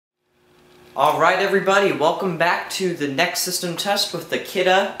Alright everybody, welcome back to the next system test with the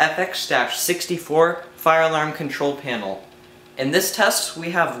Kidde FX-64 fire alarm control panel. In this test we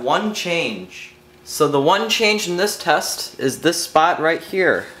have one change. So the one change in this test is this spot right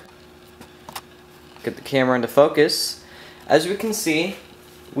here. Get the camera into focus. As we can see,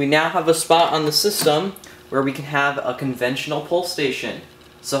 we now have a spot on the system where we can have a conventional pull station.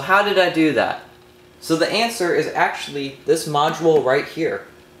 So how did I do that? So the answer is actually this module right here.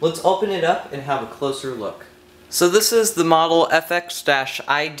 Let's open it up and have a closer look. So this is the model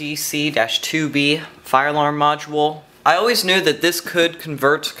FX-IDC-2B fire alarm module. I always knew that this could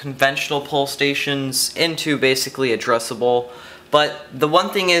convert conventional pull stations into basically addressable, but the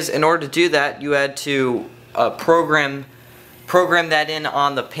one thing is, in order to do that, you had to program that in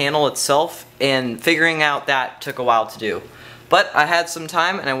on the panel itself, and figuring out that took a while to do. But I had some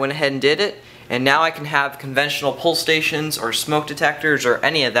time and I went ahead and did it. And now I can have conventional pull stations or smoke detectors or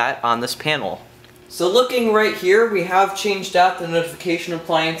any of that on this panel. So looking right here, we have changed out the notification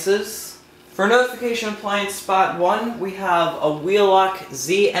appliances. For notification appliance spot 1, we have a wheel lock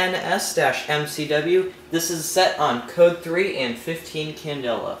ZNS-MCW. This is set on code 3 and 15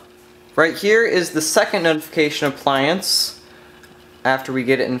 candela. Right here is the second notification appliance. After we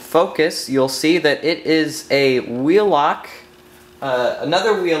get it in focus, you'll see that it is a wheel lock.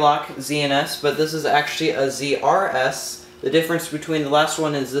 Another wheel lock ZNS, but this is actually a ZRS. The difference between the last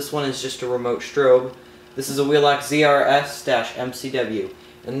one is this one is just a remote strobe. This is a wheel lock ZRS-MCW,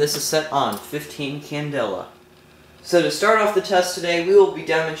 and this is set on 15 candela. So to start off the test today, we will be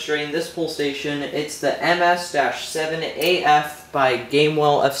demonstrating this pull station. It's the MS-7AF by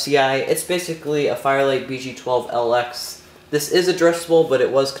Gamewell FCI. It's basically a Firelight BG12LX. This is addressable, but it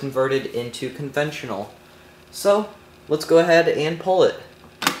was converted into conventional. So let's go ahead and pull it.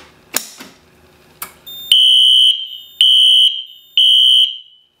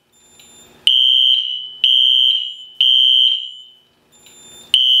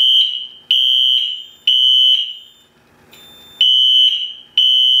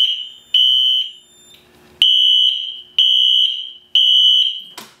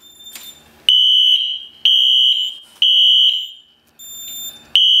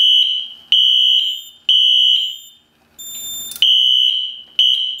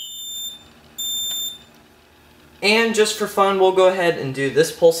 And just for fun, we'll go ahead and do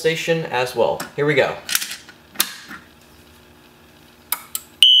this pull station as well. Here we go.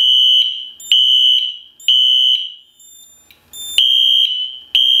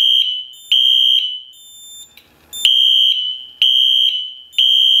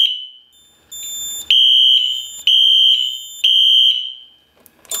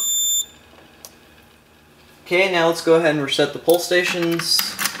 Okay, now let's go ahead and reset the pull stations.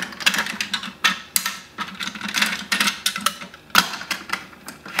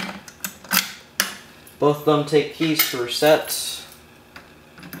 Both of them take keys to reset.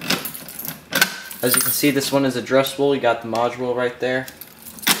 As you can see, this one is addressable. You got the module right there.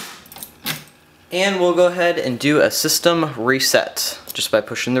 And we'll go ahead and do a system reset just by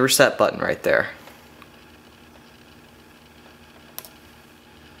pushing the reset button right there.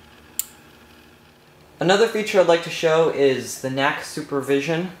 Another feature I'd like to show is the Nack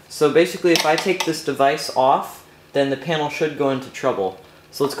Supervision. So basically, if I take this device off, then the panel should go into trouble.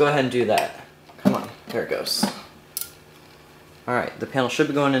 So let's go ahead and do that. Come on, there it goes. Alright, the panel should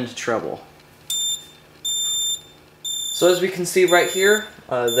be going into trouble. So as we can see right here,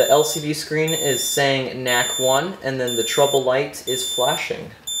 the LCD screen is saying Nack 1, and then the trouble light is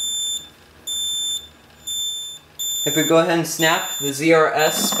flashing. If we go ahead and snap the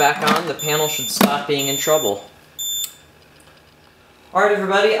ZRS back on, the panel should stop being in trouble. Alright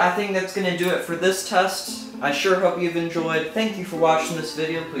everybody, I think that's going to do it for this test. I sure hope you've enjoyed. Thank you for watching this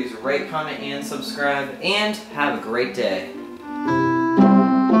video. Please rate, comment, and subscribe, and have a great day.